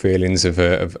uncomfortable feelings of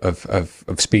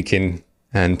speaking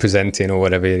and presenting or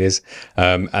whatever it is,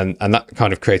 and that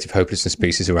kind of creative hopelessness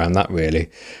piece is around that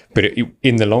really. But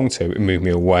in the long term, it moved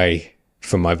me away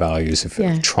from my values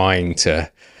of trying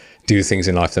to do things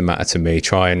in life that matter to me,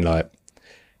 try and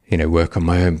work on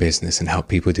my own business and help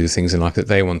people do things in life that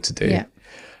they want to do.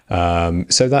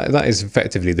 So that is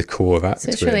effectively the core of ACT. So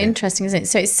it's really interesting, isn't it?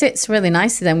 So it sits really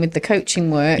nicely then with the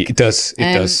coaching work. It does.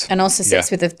 And also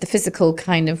sits with the physical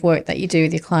kind of work that you do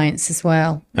with your clients as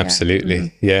well.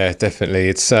 Absolutely. Yeah, definitely.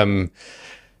 It's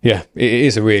it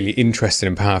is a really interesting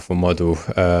and powerful model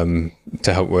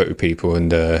to help work with people,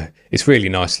 and it's really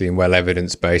nicely and well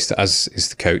evidence based, as is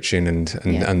the coaching and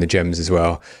the gems as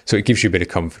well. So it gives you a bit of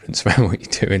confidence around what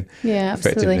you're doing. Yeah,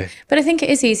 absolutely. But I think it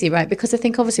is easy, right? Because I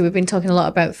think obviously we've been talking a lot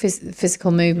about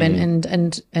physical movement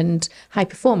and high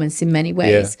performance in many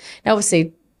ways. Now,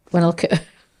 obviously, when I look at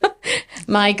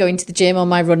my going to the gym or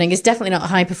my running is definitely not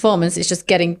high performance. It's just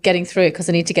getting through it because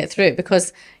I need to get through it,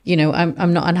 because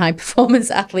I'm not a high performance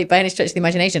athlete by any stretch of the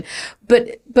imagination.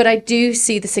 But I do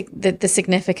see the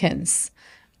significance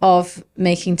of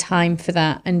making time for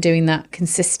that and doing that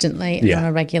consistently and on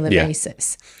a regular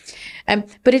basis.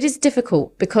 But it is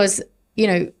difficult because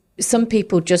some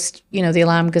people just the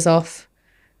alarm goes off.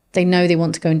 They know they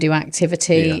want to go and do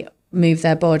activity. Move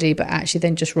their body, but actually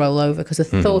then just roll over because the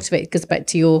thought of it goes back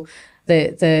to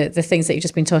the things that you've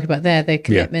just been talking about there, the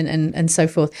commitment and so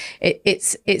forth.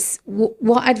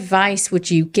 What advice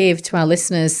would you give to our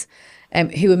listeners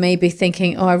who are maybe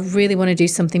thinking, I really want to do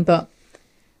something, but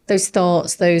those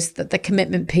thoughts, the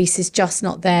commitment piece is just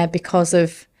not there because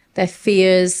of their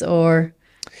fears or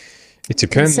it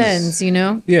depends. Concerns,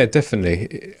 Yeah,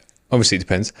 definitely. Obviously it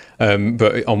depends,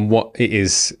 but on what it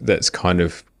is that's kind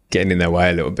of getting in their way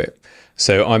a little bit.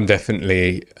 So I'm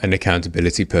definitely an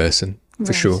accountability person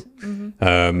for sure.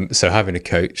 So having a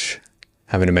coach,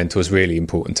 having a mentor is really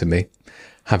important to me.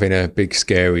 Having a big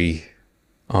scary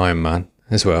Ironman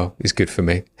as well is good for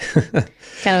me. Kind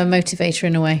of a motivator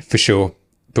in a way. For sure.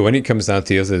 But when it comes down to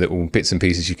the other little bits and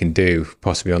pieces you can do,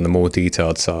 possibly on the more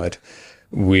detailed side,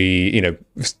 we,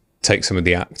 take some of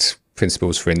the ACT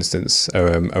principles, for instance,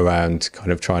 around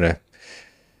kind of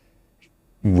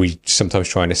we sometimes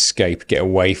try and escape, get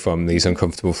away from these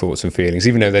uncomfortable thoughts and feelings,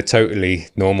 even though they're totally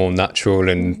normal, natural,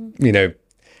 and,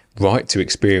 right to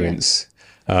experience.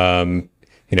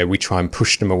 We try and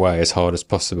push them away as hard as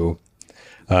possible.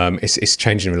 It's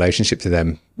changing relationship to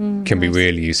them can be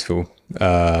really useful.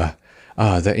 And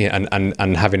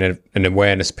having an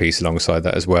awareness piece alongside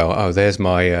that as well. There's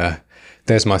my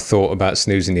thought about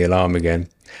snoozing the alarm again.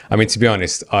 I mean, to be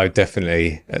honest, I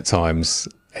definitely at times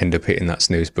end up hitting that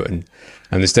snooze button,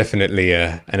 and there's definitely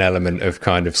an element of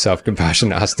kind of self-compassion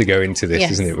that has to go into this,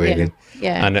 isn't it, really?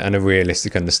 And a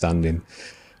realistic understanding.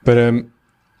 But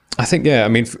I think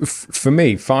for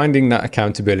me, finding that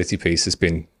accountability piece has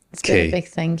been key. Been a big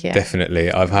thing.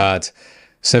 Definitely. I've had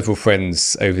several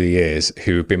friends over the years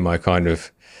who have been my kind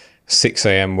of 6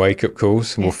 a.m. wake up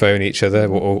calls, and we'll phone each other,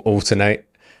 we'll alternate.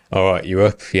 All right, you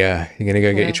up? Yeah. You're going to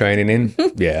go get your training in?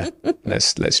 Yeah.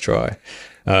 Let's try.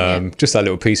 Just that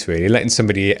little piece, really, letting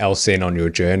somebody else in on your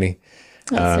journey.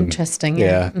 That's interesting.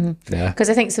 Because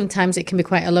I think sometimes it can be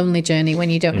quite a lonely journey when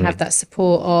you don't have that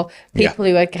support or people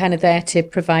who are kind of there to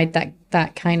provide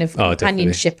that kind of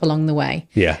companionship definitely. Along the way.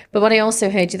 Yeah. But what I also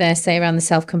heard you there say around the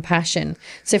self-compassion.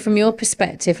 So from your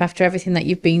perspective, after everything that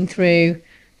you've been through,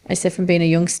 I said from being a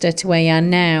youngster to where you are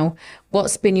now,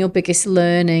 what's been your biggest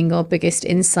learning or biggest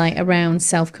insight around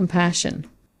self-compassion?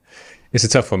 It's a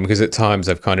tough one because at times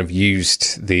I've kind of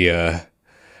used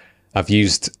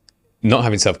not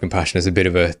having self-compassion as a bit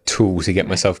of a tool to get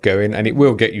myself going, and it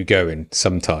will get you going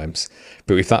sometimes.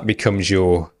 But if that becomes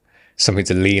something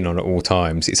to lean on at all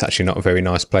times, it's actually not a very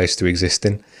nice place to exist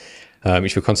in.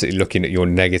 If you're constantly looking at your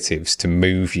negatives to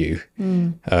move you,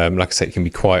 like I said, it can be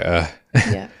quite a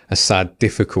sad,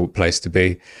 difficult place to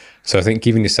be. So I think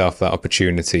giving yourself that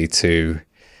opportunity to,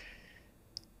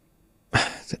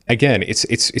 again,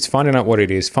 it's finding out what it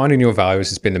is. Finding your values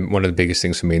has been one of the biggest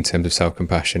things for me in terms of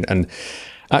self-compassion. And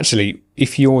actually,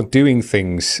 if you're doing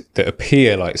things that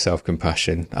appear like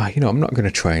self-compassion, I'm not going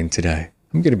to train today.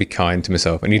 I'm going to be kind to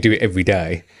myself. And you do it every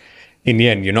day. In the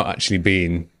end, you're not actually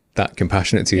being that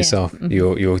compassionate to yourself.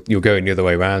 You're going the other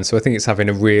way around. So I think it's having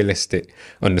a realistic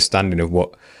understanding of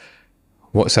what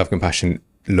self-compassion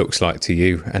looks like to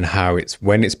you and how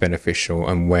when it's beneficial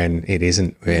and when it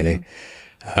isn't really.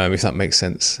 if that makes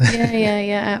sense.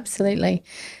 yeah, absolutely.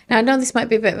 Now, I know this might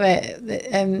be a bit of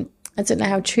a, I don't know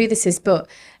how true this is, but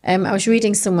I was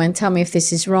reading somewhere, and tell me if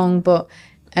this is wrong, but,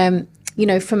 you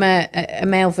know, from a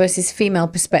male versus female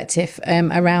perspective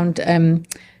around,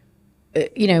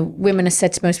 you know, women are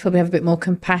said to most probably have a bit more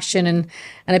compassion and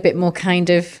a bit more kind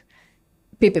of,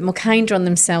 be a bit more kinder on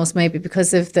themselves, maybe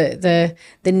because of the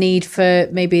need for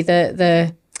maybe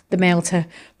the male to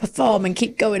perform and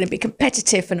keep going and be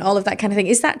competitive and all of that kind of thing.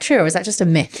 Is that true, or is that just a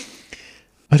myth?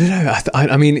 I don't know.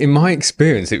 I mean, in my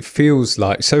experience, it feels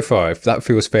like, so far, that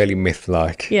feels fairly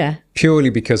myth-like. Yeah. Purely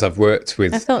because I've worked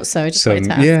with... I thought so. I just wanted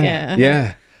to ask.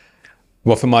 Yeah.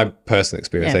 Well, from my personal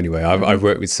experience anyway, I've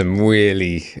worked with some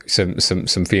really,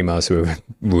 some females who are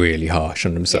really harsh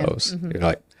on themselves.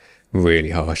 Like, really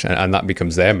harsh. And that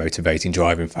becomes their motivating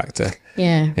driving factor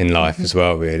in life as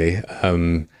well, really.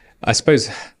 I suppose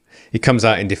it comes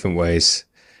out in different ways.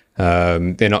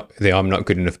 The I'm not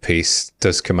good enough piece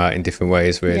does come out in different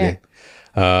ways, really.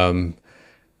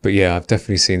 But yeah, I've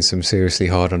definitely seen some seriously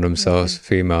hard on themselves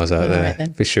females out there,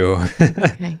 for sure.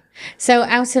 Okay. So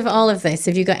out of all of this,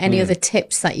 have you got any other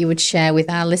tips that you would share with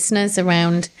our listeners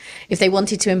around if they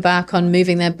wanted to embark on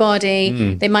moving their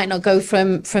body? They might not go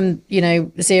from you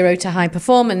know, 0 to high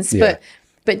performance, but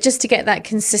just to get that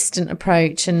consistent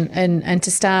approach and to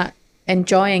start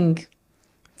enjoying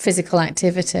physical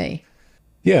activity.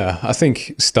 Yeah, I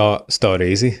think start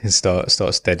easy and start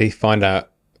steady. Find out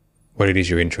what it is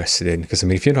you're interested in, because I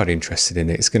mean, if you're not interested in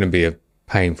it, it's going to be a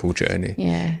painful journey.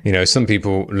 Yeah. You know, some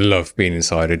people love being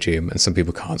inside a gym and some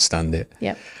people can't stand it.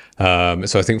 Yep.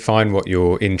 So I think find what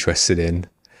you're interested in.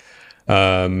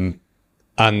 And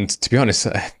to be honest,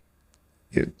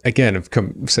 again, I've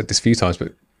said this a few times,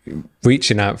 but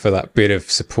reaching out for that bit of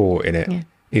support in it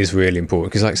is really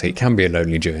important, because like I say, it can be a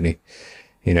lonely journey.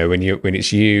 You know, when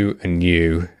it's you and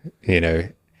you know,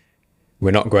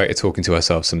 we're not great at talking to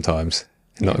ourselves sometimes.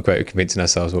 Not great at convincing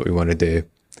ourselves what we want to do.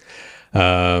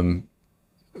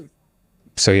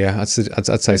 So yeah, I'd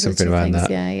say something around that.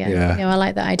 Yeah, I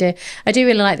like that idea. I do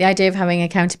really like the idea of having an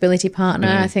accountability partner.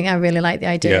 I think I really like the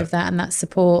idea of that and that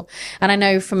support. And I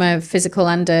know from a physical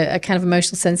and a kind of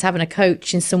emotional sense, having a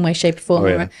coach in some way, shape, or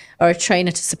form, or a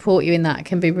trainer to support you in that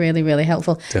can be really, really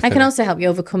helpful. Definitely. And can also help you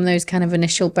overcome those kind of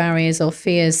initial barriers or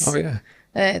fears.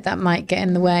 That might get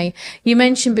in the way. You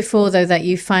mentioned before, though, that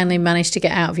you finally managed to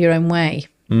get out of your own way.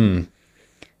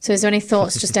 So is there any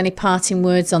thoughts, just any parting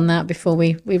words on that before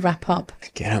we wrap up?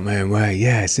 Get out of my own way.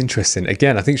 Yeah, it's interesting.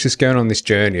 Again, I think it's just going on this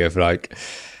journey of like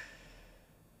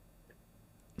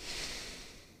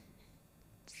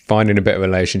finding a better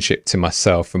relationship to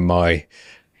myself and my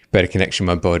better connection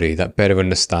with my body, that better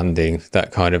understanding,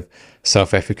 that kind of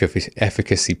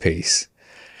self-efficacy piece.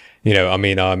 You know, I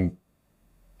mean, I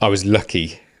was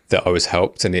lucky that I was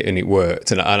helped and it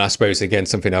worked. And I suppose, again,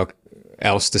 something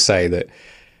else to say, that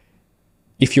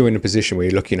if you're in a position where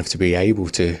you're lucky enough to be able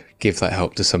to give that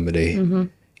help to somebody,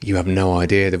 you have no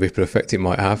idea the ripple effect it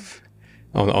might have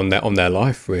on their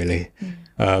life, really.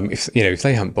 If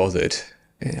they haven't bothered,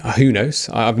 who knows?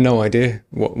 I have no idea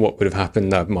what would have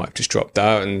happened. I might have just dropped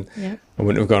out and I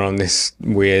wouldn't have gone on this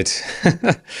weird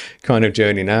kind of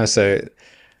journey now. So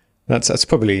that's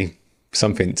probably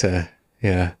something to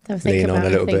lean on a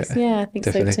little bit. Yeah, I think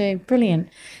so too. Brilliant.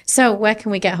 So where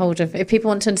can we get hold of, if people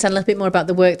want to understand a little bit more about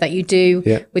the work that you do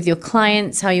with your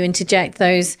clients, how you interject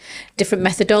those different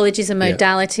methodologies and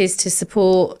modalities to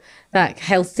support that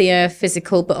healthier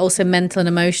physical but also mental and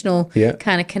emotional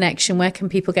kind of connection, where can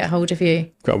people get hold of you?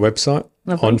 Got a website,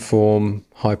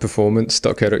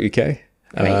 onformhighperformance.co.uk.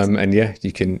 And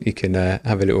you can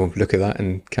have a little look at that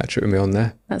and catch up with me on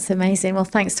there. That's amazing. Well,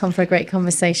 thanks, Tom, for a great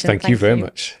conversation. Thank you very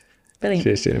much. Brilliant.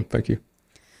 Cheers, Gina. Thank you.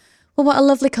 Well, what a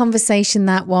lovely conversation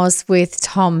that was with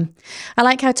Tom. I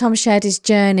like how Tom shared his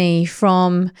journey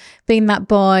from being that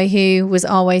boy who was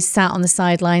always sat on the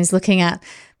sidelines looking at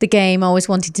the game, always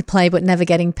wanting to play but never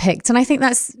getting picked. And I think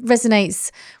that resonates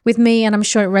with me, and I'm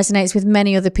sure it resonates with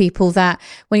many other people, that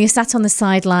when you're sat on the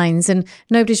sidelines and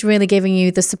nobody's really giving you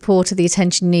the support or the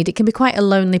attention you need, it can be quite a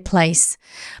lonely place.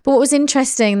 But what was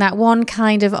interesting, that one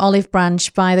kind of olive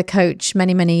branch by the coach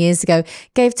many, many years ago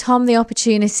gave Tom the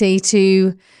opportunity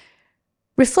to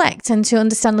reflect and to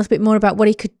understand a little bit more about what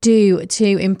he could do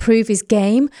to improve his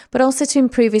game, but also to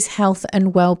improve his health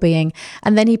and well-being.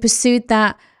 And then he pursued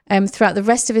that throughout the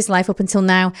rest of his life up until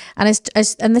now. And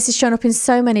and this has shown up in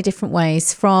so many different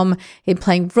ways, from him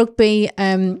playing rugby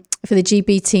for the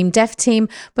GB team, deaf team,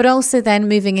 but also then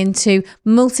moving into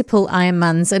multiple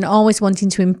Ironmans and always wanting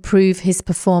to improve his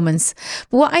performance.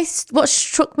 But what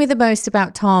struck me the most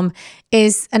about Tom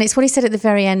is, and it's what he said at the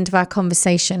very end of our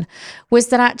conversation, was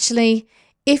that actually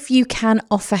if you can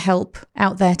offer help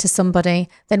out there to somebody,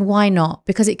 then why not?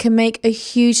 Because it can make a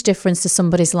huge difference to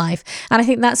somebody's life. And I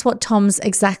think that's what Tom's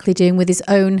exactly doing with his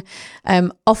own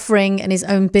offering and his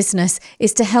own business,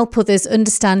 is to help others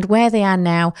understand where they are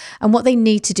now and what they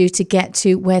need to do to get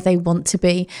to where they want to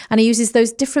be. And he uses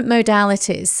those different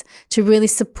modalities to really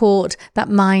support that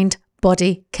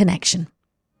mind-body connection.